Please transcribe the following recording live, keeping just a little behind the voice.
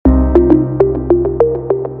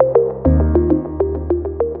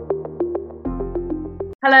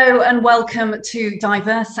Hello and welcome to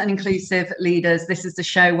Diverse and Inclusive Leaders. This is the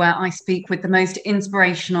show where I speak with the most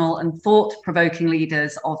inspirational and thought-provoking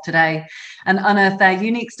leaders of today and unearth their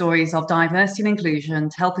unique stories of diversity and inclusion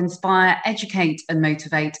to help inspire, educate and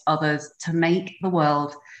motivate others to make the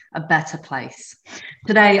world a better place.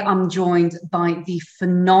 Today, I'm joined by the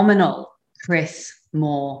phenomenal Chris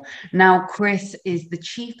Moore. Now, Chris is the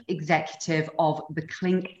Chief Executive of the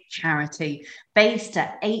Clink charity based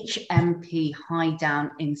at HMP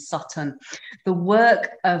Highdown in Sutton. The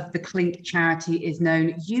work of the Clink charity is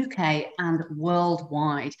known UK and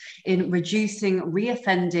worldwide in reducing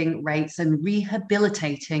reoffending rates and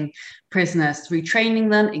rehabilitating prisoners through training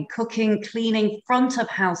them in cooking, cleaning, front of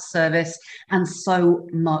house service, and so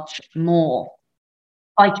much more.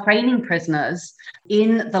 By training prisoners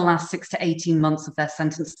in the last 6 to 18 months of their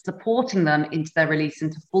sentence, supporting them into their release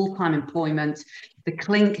into full-time employment, the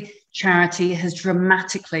Clink charity has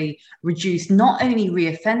dramatically reduced not only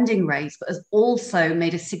reoffending rates, but has also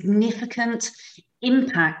made a significant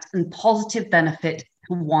impact and positive benefit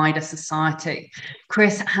to wider society.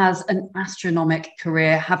 Chris has an astronomical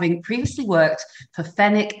career, having previously worked for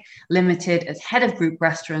Fenwick Limited as head of group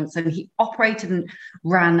restaurants, and he operated and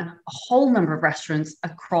ran a whole number of restaurants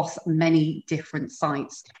across many different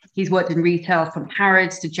sites. He's worked in retail from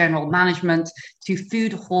Harrods to general management to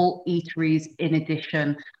food hall eateries in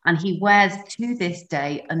addition, and he wears to this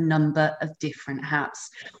day a number of different hats.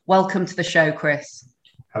 Welcome to the show, Chris.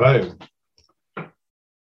 Hello.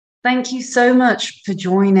 Thank you so much for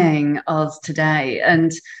joining us today.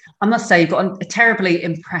 And I must say, you've got a terribly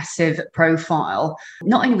impressive profile,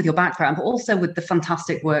 not only with your background, but also with the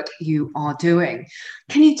fantastic work you are doing.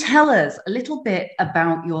 Can you tell us a little bit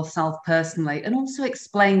about yourself personally and also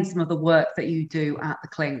explain some of the work that you do at the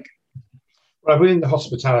Clink? Well, I've been in the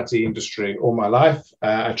hospitality industry all my life.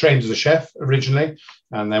 I trained as a chef originally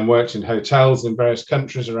and then worked in hotels in various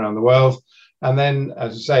countries around the world. And then,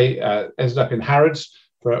 as I say, ended up in Harrods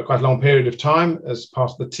for quite a long period of time as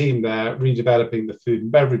part of the team there, redeveloping the food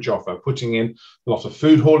and beverage offer, putting in a lot of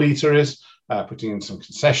food hall eateries, putting in some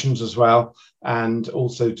concessions as well, and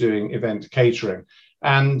also doing event catering.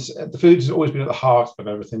 And the food has always been at the heart of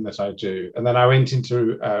everything that I do. And then I went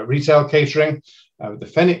into retail catering with the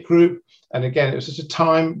Fenwick Group. And again, it was just a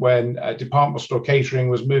time when department store catering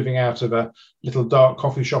was moving out of a little dark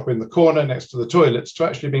coffee shop in the corner next to the toilets to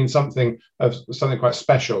actually being something quite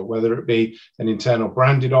special, whether it be an internal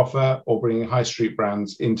branded offer or bringing high street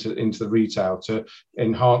brands into the retail to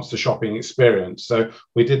enhance the shopping experience. So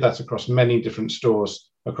we did that across many different stores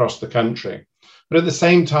across the country. But at the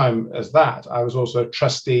same time as that, I was also a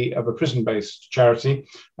trustee of a prison-based charity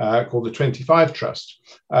called the 25 Trust,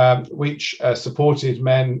 which supported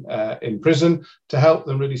men in prison to help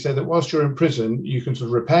them really say that whilst you're in prison, you can sort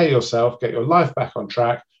of repair yourself, get your life back on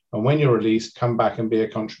track, and when you're released, come back and be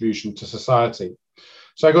a contribution to society.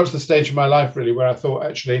 So I got to the stage of my life really where I thought,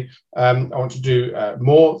 actually, I want to do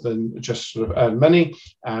more than just sort of earn money,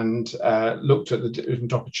 and looked at the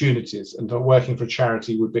different opportunities, and working for a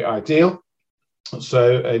charity would be ideal.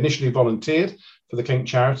 So I initially volunteered for the Clink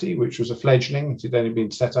charity, which was a fledgling. It had only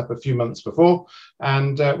been set up a few months before.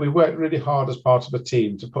 And we worked really hard as part of a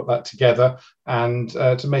team to put that together and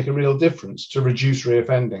to make a real difference, to reduce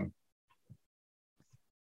reoffending.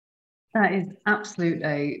 That is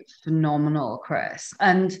absolutely phenomenal, Chris.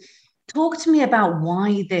 And talk to me about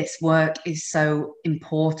why this work is so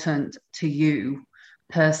important to you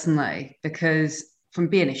personally, because from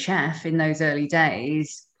being a chef in those early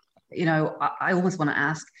days, you know, I always want to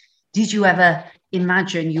ask, did you ever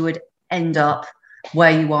imagine you would end up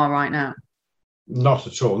where you are right now? Not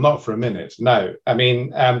at all, not for a minute, no. I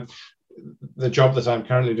mean, the job that I'm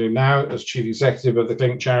currently doing now as chief executive of the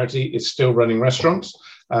Clink charity is still running restaurants.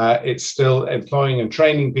 It's still employing and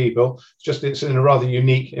training people, just it's in a rather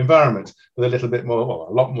unique environment with a little bit more, well,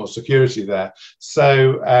 a lot more security there.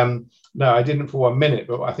 So, no, I didn't for 1 minute,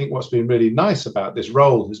 but I think what's been really nice about this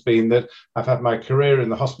role has been that I've had my career in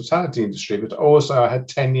the hospitality industry, but also I had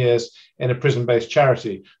 10 years in a prison-based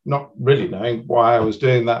charity, not really knowing why I was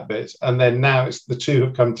doing that bit. And then now it's the two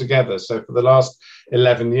have come together. So for the last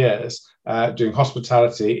 11 years, doing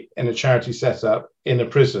hospitality in a charity setup in a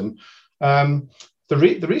prison,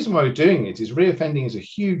 the reason why we're doing it is reoffending is a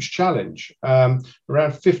huge challenge.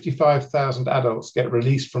 Around 55,000 adults get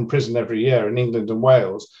released from prison every year in England and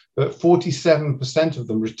Wales, but 47% of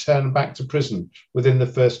them return back to prison within the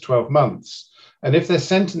first 12 months. And if their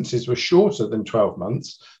sentences were shorter than 12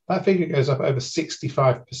 months, that figure goes up over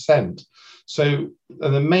 65%. So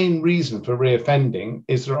the main reason for reoffending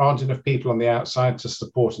is there aren't enough people on the outside to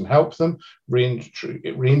support and help them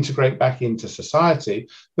reintegrate back into society,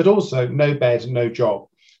 but also no bed, no job.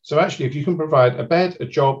 So actually, if you can provide a bed, a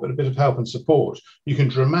job, and a bit of help and support, you can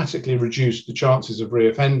dramatically reduce the chances of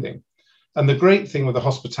reoffending. And the great thing with the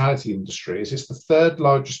hospitality industry is it's the third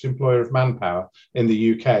largest employer of manpower in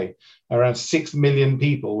the UK. Around 6 million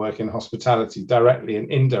people work in hospitality directly and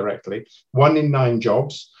indirectly, 1 in 9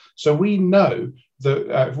 jobs. So we know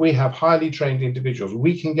that if we have highly trained individuals,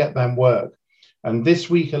 we can get them work. And this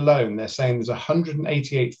week alone, they're saying there's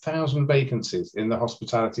 188,000 vacancies in the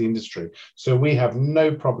hospitality industry. So we have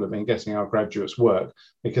no problem in getting our graduates work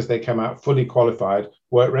because they come out fully qualified,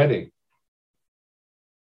 work ready.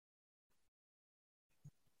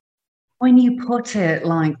 When you put it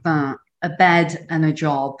like that, a bed and a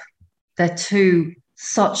job, they're two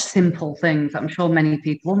such simple things I'm sure many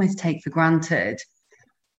people almost take for granted,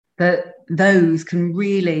 that those can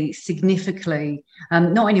really significantly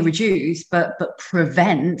not only reduce, but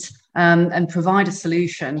prevent and provide a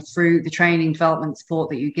solution through the training, development,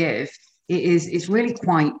 support that you give. It's really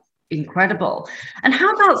quite incredible. And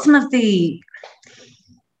how about some of the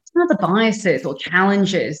biases or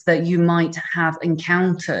challenges that you might have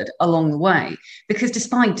encountered along the way? Because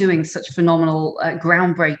despite doing such phenomenal,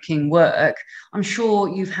 groundbreaking work, I'm sure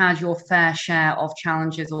you've had your fair share of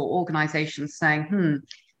challenges or organisations saying,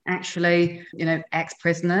 actually,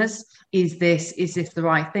 ex-prisoners, is this the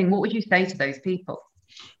right thing? What would you say to those people?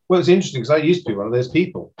 Well, it's interesting because I used to be one of those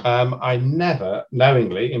people. I never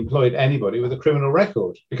knowingly employed anybody with a criminal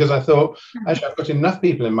record because I thought, actually, I've got enough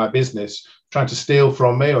people in my business trying to steal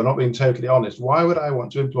from me or not being totally honest. Why would I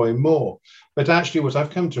want to employ more? But actually, what I've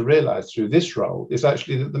come to realize through this role is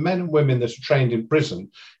actually that the men and women that are trained in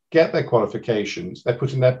prison get their qualifications, they're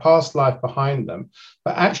putting their past life behind them,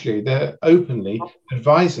 but actually they're openly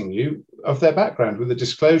advising you of their background with a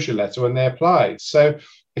disclosure letter when they apply. So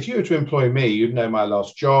if you were to employ me, you'd know my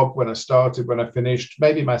last job, when I started, when I finished,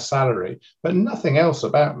 maybe my salary, but nothing else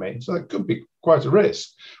about me. So that could be quite a risk.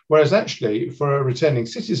 Whereas actually for a returning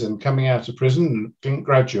citizen coming out of prison,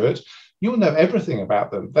 graduate, you'll know everything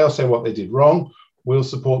about them. They'll say what they did wrong. We'll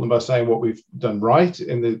support them by saying what we've done right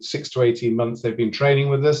in the 6 to 18 months they've been training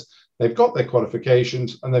with us. They've got their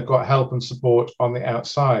qualifications and they've got help and support on the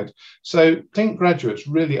outside. So TINC graduates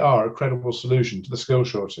really are a credible solution to the skill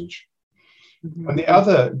shortage. Mm-hmm. And the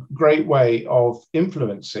other great way of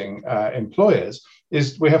influencing employers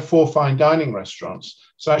is we have 4 fine dining restaurants.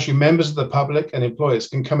 So actually members of the public and employers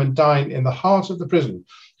can come and dine in the heart of the prison,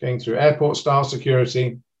 going through airport style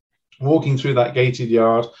security, walking through that gated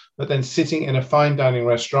yard, but then sitting in a fine dining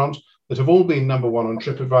restaurant that have all been number 1 on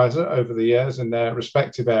TripAdvisor over the years in their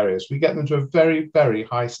respective areas. We get them to a very, very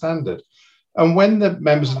high standard. And when the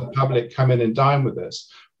members of the public come in and dine with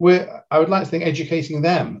us, I would like to think educating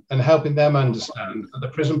them and helping them understand that the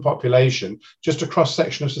prison population, just a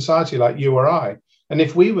cross-section of society like you or I, and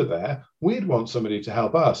if we were there, we'd want somebody to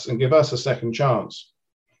help us and give us a second chance.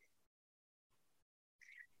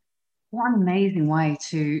 What an amazing way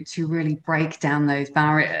to really break down those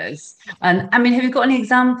barriers. And I mean, have you got any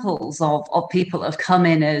examples of people that have come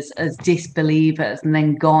in as disbelievers and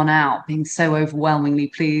then gone out being so overwhelmingly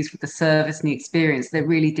pleased with the service and the experience they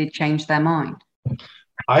really did change their mind?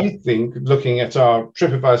 I think looking at our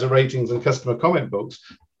TripAdvisor ratings and customer comment books,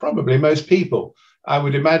 probably most people. I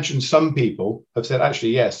would imagine some people have said,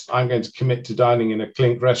 actually, yes, I'm going to commit to dining in a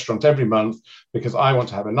Clink restaurant every month because I want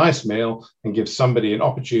to have a nice meal and give somebody an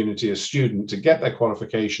opportunity, a student, to get their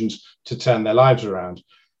qualifications to turn their lives around.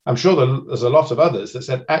 I'm sure there's a lot of others that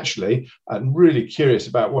said, actually, I'm really curious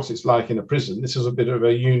about what it's like in a prison. This is a bit of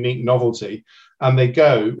a unique novelty. And they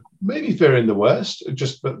go, maybe fearing the worst,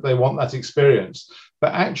 but they want that experience.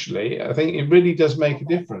 But actually, I think it really does make a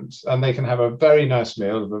difference. And they can have a very nice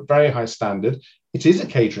meal of a very high standard. It is a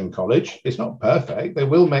catering college. It's not perfect. They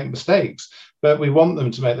will make mistakes, but we want them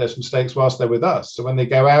to make those mistakes whilst they're with us. So when they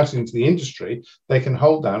go out into the industry, they can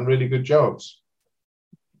hold down really good jobs.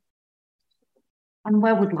 And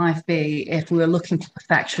where would life be if we were looking for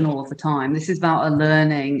perfection all of the time? This is about a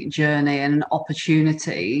learning journey and an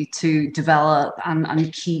opportunity to develop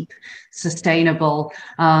and keep sustainable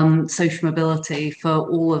social mobility for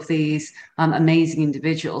all of these amazing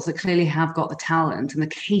individuals that clearly have got the talent and the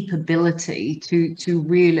capability to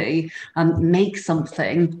really make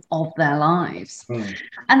something of their lives.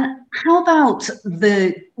 And how about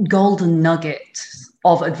the golden nugget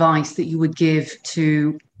of advice that you would give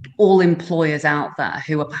to all employers out there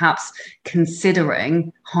who are perhaps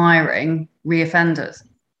considering hiring reoffenders?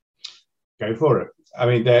 Go for it. I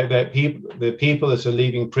mean, the people that are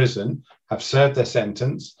leaving prison have served their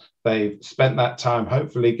sentence. They've spent that time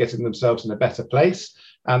hopefully getting themselves in a better place,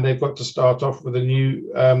 and they've got to start off with a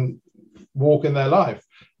new walk in their life.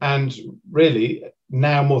 And really,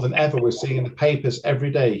 now more than ever, we're seeing in the papers every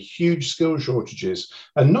day huge skill shortages,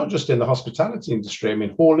 and not just in the hospitality industry. I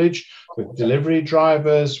mean, haulage, with delivery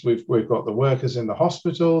drivers, we've got the workers in the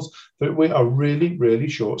hospitals, but we are really, really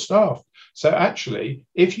short staffed. So actually,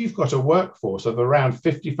 if you've got a workforce of around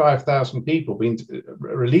 55,000 people being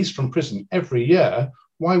released from prison every year,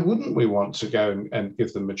 why wouldn't we want to go and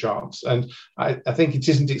give them a chance? And I think it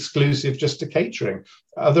isn't exclusive just to catering.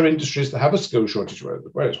 Other industries that have a skill shortage,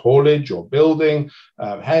 whether it's haulage or building,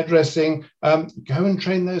 hairdressing, go and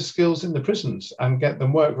train those skills in the prisons and get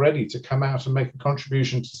them work ready to come out and make a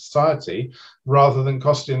contribution to society, rather than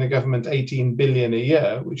costing the government 18 billion a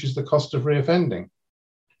year, which is the cost of reoffending.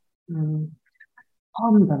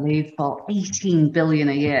 Unbelievable, 18 billion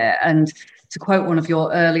a year. And to quote one of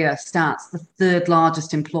your earlier stats, the third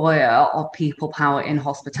largest employer of people power in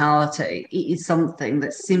hospitality. It is something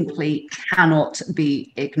that simply cannot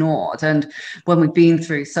be ignored. And when we've been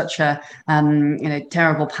through such a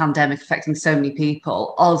terrible pandemic affecting so many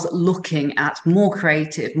people, us looking at more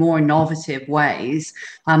creative, more innovative ways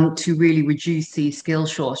to really reduce these skill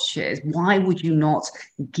shortages, why would you not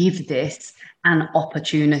give this an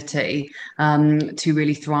opportunity to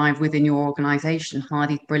really thrive within your organisation, hire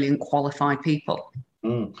these brilliant qualified people?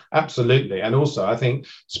 Absolutely. And also, I think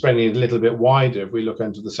spreading it a little bit wider, if we look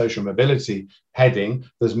into the social mobility heading,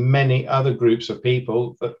 there's many other groups of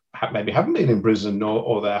people that maybe haven't been in prison,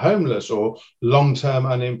 or they're homeless or long-term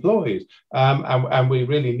unemployed. And we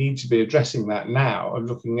really need to be addressing that now and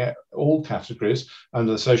looking at all categories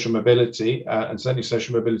under the social mobility and certainly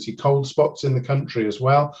social mobility cold spots in the country as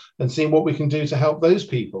well, and seeing what we can do to help those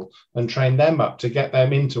people and train them up to get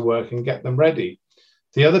them into work and get them ready.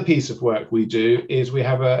 The other piece of work we do is we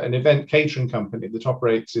have an event catering company that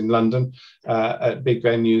operates in London at big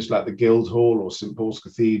venues like the Guildhall or St Paul's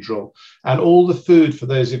Cathedral. And all the food for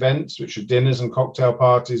those events, which are dinners and cocktail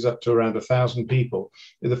parties up to around 1,000 people,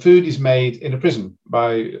 the food is made in a prison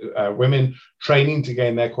by women training to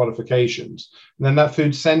gain their qualifications. And then that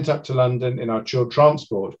food's sent up to London in our chilled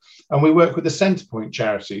transport. And we work with the Centrepoint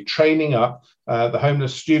charity, training up the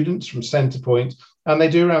homeless students from Centrepoint, and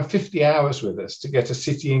they do around 50 hours with us to get a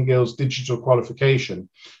City and Guilds digital qualification.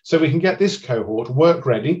 So we can get this cohort work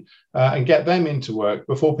ready and get them into work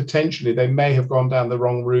before potentially they may have gone down the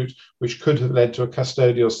wrong route, which could have led to a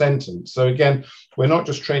custodial sentence. So again, we're not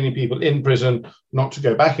just training people in prison not to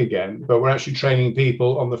go back again, but we're actually training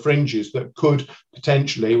people on the fringes that could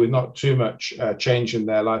potentially, with not too much change in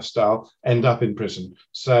their lifestyle, end up in prison.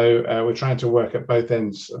 So we're trying to work at both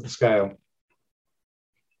ends of the scale.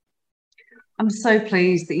 I'm so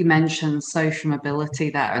pleased that you mentioned social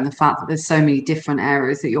mobility there, and the fact that there's so many different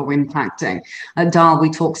areas that you're impacting. At DAL,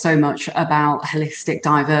 we talk so much about holistic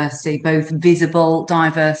diversity, both visible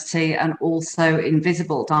diversity and also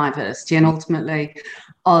invisible diversity, and ultimately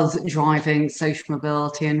us driving social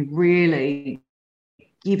mobility and really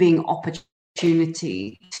giving opportunity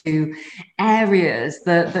to areas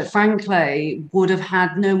that frankly would have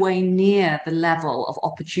had no way near the level of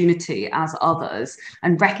opportunity as others,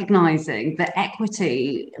 and recognizing that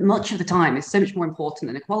equity much of the time is so much more important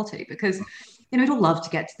than equality, because we'd all love to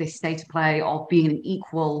get to this state of play of being an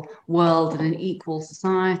equal world and an equal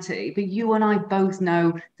society. But you and I both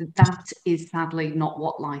know that that is sadly not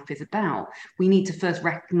what life is about. We need to first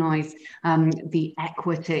recognise the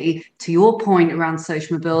equity, to your point around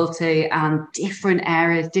social mobility and different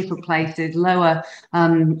areas, different places, lower,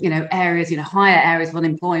 areas, higher areas of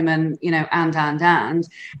unemployment,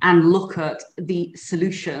 and look at the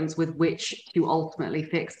solutions with which to ultimately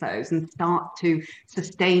fix those and start to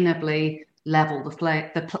sustainably level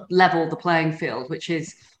the playing field, which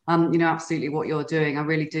is absolutely what you're doing. I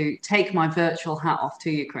really do take my virtual hat off to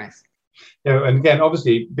you, Chris. And again,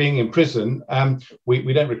 obviously, being in prison,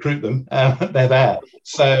 we don't recruit them; they're there.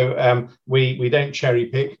 So we don't cherry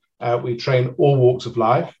pick. We train all walks of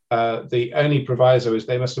life. The only proviso is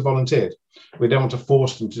they must have volunteered. We don't want to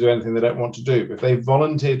force them to do anything they don't want to do. But if they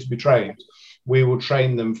volunteer to be trained, we will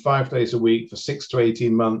train them 5 days a week for 6 to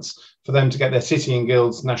 18 months for them to get their City and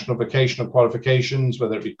Guilds national vocational qualifications,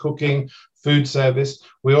 whether it be cooking, food service.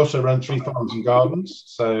 We also run 3 farms and gardens,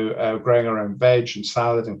 so growing our own veg and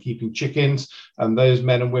salad and keeping chickens. And those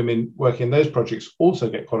men and women working in those projects also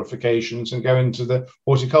get qualifications and go into the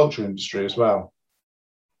horticulture industry as well.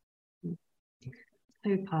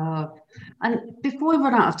 Superb. And before we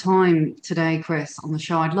run out of time today, Chris, on the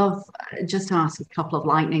show, I'd love just to ask a couple of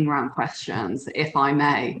lightning round questions, if I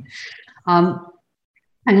may. I'm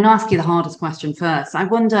going to ask you the hardest question first. I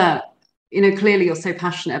wonder, clearly you're so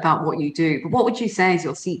passionate about what you do, but what would you say is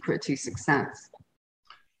your secret to success?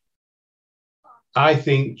 I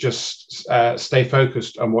think just stay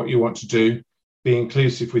focused on what you want to do. be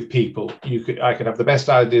inclusive with people. I could have the best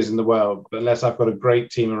ideas in the world, but unless I've got a great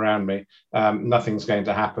team around me, nothing's going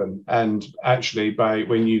to happen. And actually,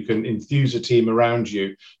 when you can enthuse a team around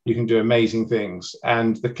you, you can do amazing things.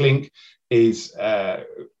 And the Clink is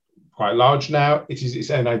quite large now. It is its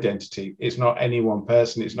own identity. It's not any one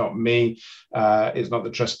person. It's not me. It's not the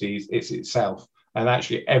trustees. It's itself. And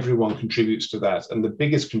actually, everyone contributes to that. And the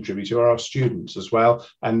biggest contributor are our students as well,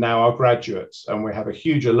 and now our graduates. And we have a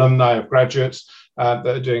huge alumni of graduates that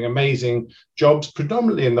are doing amazing jobs,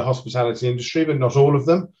 predominantly in the hospitality industry, but not all of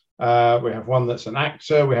them. We have one that's an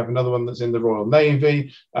actor. We have another one that's in the Royal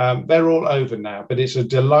Navy. They're all over now, but it's a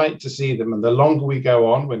delight to see them. And the longer we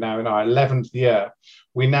go on, we're now in our 11th year,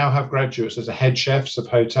 we now have graduates as head chefs of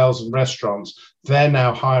hotels and restaurants. They're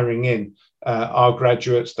now hiring in our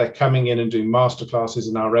graduates. They're coming in and doing masterclasses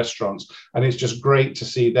in our restaurants. And it's just great to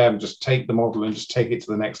see them just take the model and just take it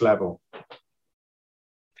to the next level.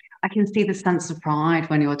 I can see the sense of pride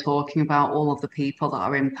when you're talking about all of the people that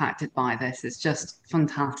are impacted by this. It's just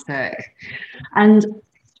fantastic. And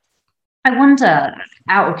I wonder,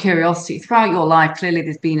 out of curiosity, throughout your life, clearly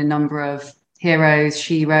there's been a number of heroes,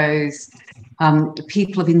 sheroes,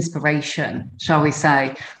 people of inspiration, shall we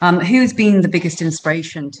say. Who's been the biggest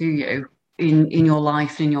inspiration to you in your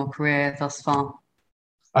life, in your career thus far?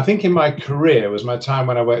 I think in my career was my time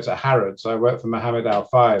when I worked at Harrods. I worked for Mohammed Al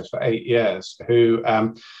Fayed for 8 years, who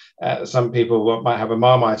some people might have a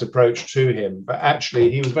Marmite approach to him, but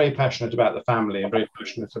actually he was very passionate about the family and very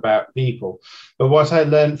passionate about people. But what I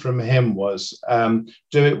learned from him was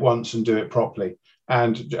do it once and do it properly.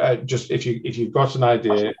 And just if you've got an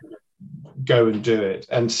idea, go and do it.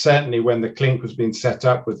 And certainly when the Clink was being set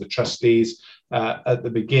up with the trustees at the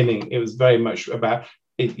beginning, it was very much about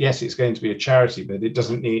yes, it's going to be a charity, but it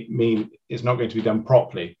doesn't mean it's not going to be done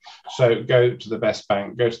properly. So go to the best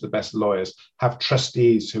bank, go to the best lawyers, have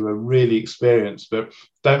trustees who are really experienced, but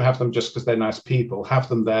don't have them just because they're nice people. Have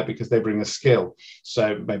them there because they bring a skill.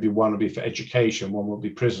 So maybe one will be for education, one will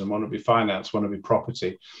be prison, one will be finance, one will be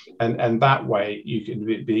property. And that way you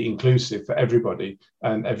can be inclusive for everybody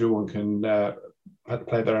and everyone can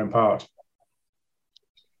play their own part.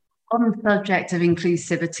 On the subject of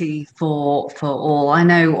inclusivity for all, I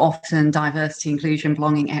know often diversity, inclusion,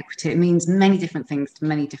 belonging, equity, it means many different things to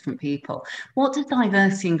many different people. What does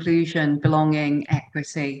diversity, inclusion, belonging,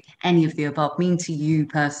 equity, any of the above mean to you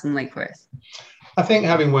personally, Chris? I think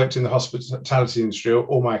having worked in the hospitality industry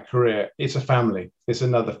all my career, it's a family. It's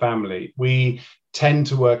another family. We tend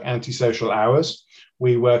to work antisocial hours.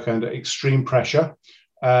 We work under extreme pressure.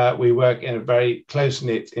 We work in a very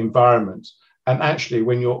close-knit environment. And actually,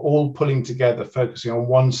 when you're all pulling together, focusing on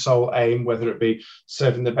one sole aim, whether it be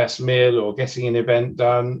serving the best meal or getting an event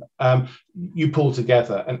done, you pull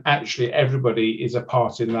together. And actually, everybody is a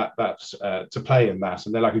part in that to play in that.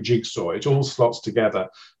 And they're like a jigsaw. It all slots together.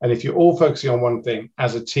 And if you're all focusing on one thing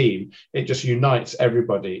as a team, it just unites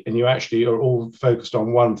everybody. And you actually are all focused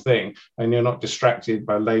on one thing. And you're not distracted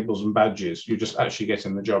by labels and badges. You're just actually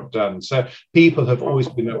getting the job done. So people have always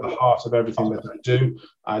been at the heart of everything that I do.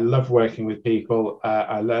 I love working with people.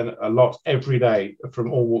 I learn a lot every day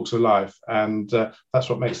from all walks of life. And that's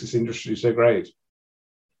what makes this industry so great.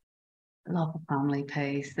 I love the family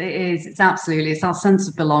piece. It's absolutely, it's our sense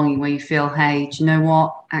of belonging where you feel, hey, do you know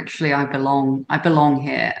what? Actually, I belong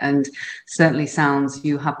here. And certainly sounds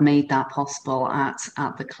you have made that possible at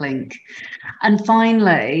the Clink. And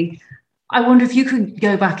finally, I wonder if you could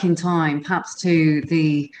go back in time, perhaps to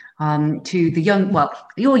the young, well,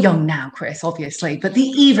 you're young now, Chris, obviously, but the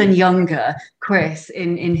even younger Chris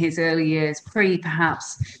in his early years,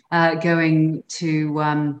 perhaps going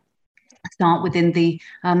to start within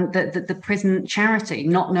the prison charity,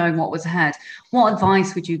 not knowing what was ahead. What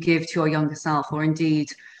advice would you give to your younger self, or indeed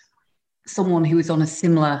someone who is on a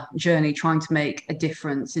similar journey trying to make a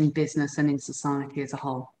difference in business and in society as a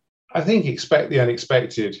whole? I think expect the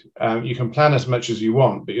unexpected. You can plan as much as you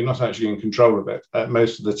want, but you're not actually in control of it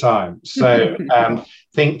most of the time. So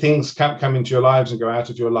think things can come into your lives and go out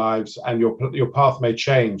of your lives, and your path may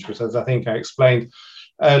change. But as I think I explained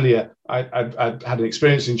earlier, I'd had an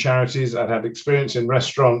experience in charities. I'd had experience in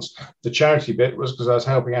restaurants. The charity bit was because I was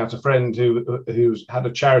helping out a friend who had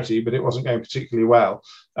a charity, but it wasn't going particularly well.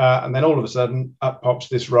 And then all of a sudden, up pops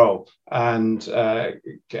this role and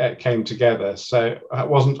came together. So it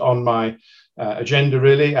wasn't on my agenda,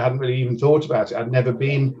 really. I hadn't really even thought about it. I'd never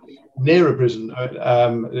been near a prison,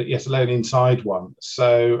 yet alone inside one.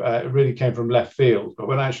 So it really came from left field. But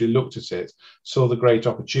when I actually looked at it, saw the great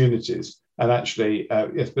opportunities, and actually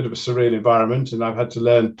it's a bit of a surreal environment, and I've had to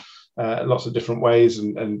learn lots of different ways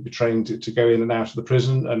and be trained to go in and out of the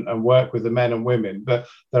prison and work with the men and women. But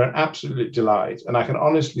they're an absolute delight. And I can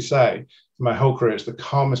honestly say my whole career, it's the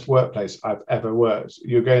calmest workplace I've ever worked.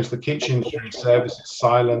 You go into the kitchen during service, it's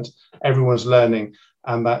silent, everyone's learning.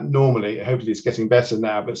 And that normally, hopefully it's getting better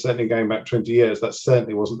now, but certainly going back 20 years, that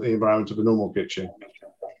certainly wasn't the environment of a normal kitchen.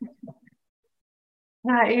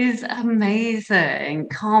 That is amazing.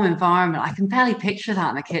 Calm environment. I can barely picture that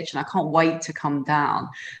in the kitchen. I can't wait to come down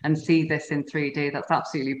and see this in 3D. That's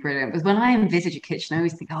absolutely brilliant. Because when I envisage a kitchen, I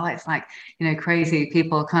always think, oh, it's like, crazy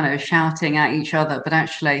people kind of shouting at each other. But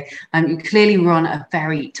actually, you clearly run a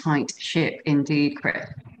very tight ship indeed, Chris.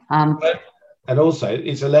 And also,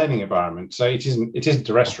 it's a learning environment. So it isn't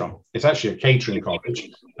a restaurant. It's actually a catering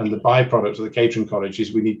college. And the byproduct of the catering college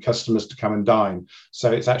is we need customers to come and dine.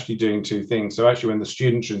 So it's actually doing two things. So actually, when the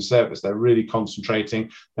students are in service, they're really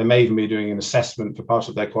concentrating. They may even be doing an assessment for part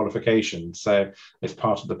of their qualification. So it's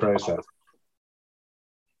part of the process.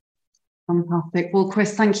 Fantastic. Well,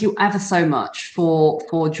 Chris, thank you ever so much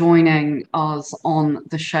for joining us on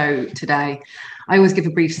the show today. I always give a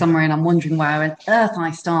brief summary and I'm wondering where on earth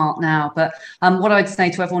I start now. But what I'd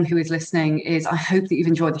say to everyone who is listening is I hope that you've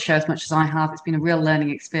enjoyed the show as much as I have. It's been a real learning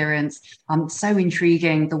experience. So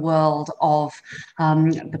intriguing, the world of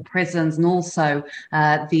the prisons and also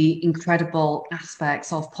the incredible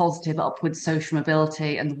aspects of positive upward social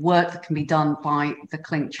mobility and the work that can be done by the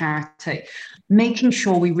Clink charity. Making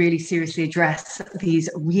sure we really seriously address these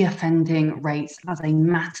reoffending rates as a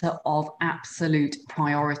matter of absolute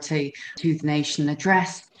priority to the nation.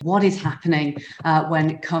 Address what is happening when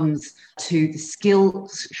it comes to the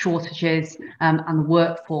skills shortages and the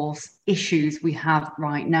workforce issues we have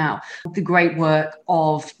right now. The great work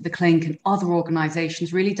of the Clink and other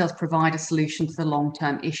organisations really does provide a solution to the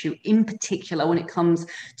long-term issue, in particular when it comes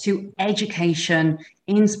to education,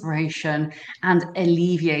 inspiration, and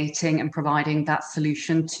alleviating and providing that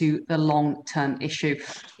solution to the long-term issue.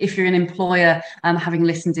 If you're an employer having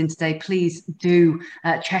listened in today, please do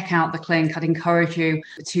check out the Clink. I'd encourage you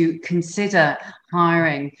to consider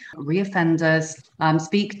hiring reoffenders,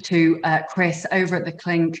 speak to Chris over at the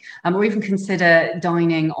Clink, or even consider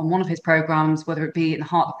dining on one of his programs, whether it be in the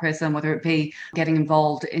heart of the prison, whether it be getting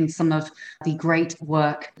involved in some of the great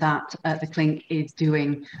work that the Clink is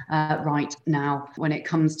doing right now when it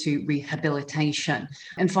comes to rehabilitation.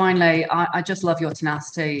 And finally, I just love your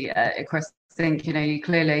tenacity, Chris. Think you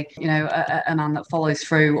clearly a man that follows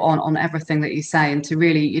through on everything that you say, and to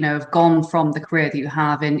really have gone from the career that you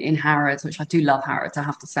have in Harrods, which I do love Harrods, I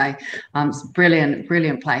have to say. It's a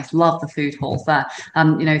brilliant place, love the food halls there,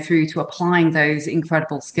 through to applying those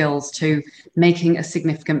incredible skills to making a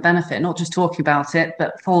significant benefit, not just talking about it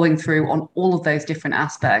but following through on all of those different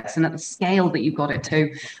aspects, and at the scale that you got it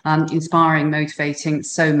to, inspiring, motivating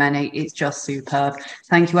so many. It's just superb.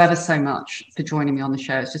 Thank you ever so much for joining me on the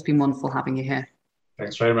show. It's just been wonderful having you here.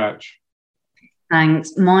 Thanks very much.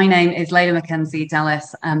 Thanks. My name is Layla Mackenzie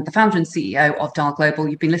Dallas, the founder and CEO of Dial Global.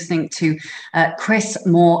 You've been listening to Chris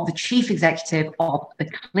Moore, the Chief Executive of the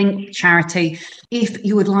Clink charity. If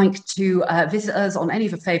you would like to visit us on any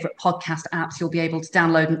of your favourite podcast apps, you'll be able to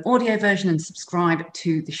download an audio version and subscribe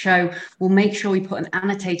to the show. We'll make sure we put an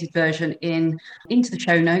annotated version into the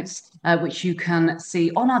show notes, which you can see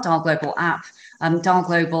on our Dial Global app, Dial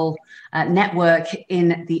Global network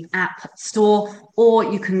in the App Store,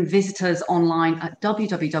 or you can visit us online at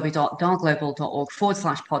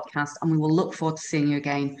www.dialglobal.org/podcast, and we will look forward to seeing you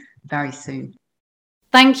again very soon.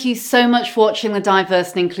 Thank you so much for watching the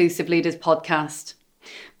Diverse and Inclusive Leaders podcast.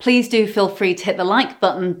 Please do feel free to hit the like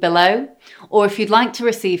button below, or if you'd like to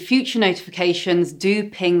receive future notifications, do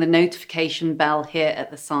ping the notification bell here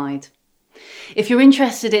at the side. If you're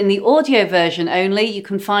interested in the audio version only, you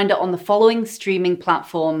can find it on the following streaming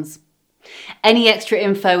platforms. Any extra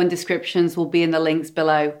info and descriptions will be in the links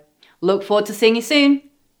below. Look forward to seeing you soon.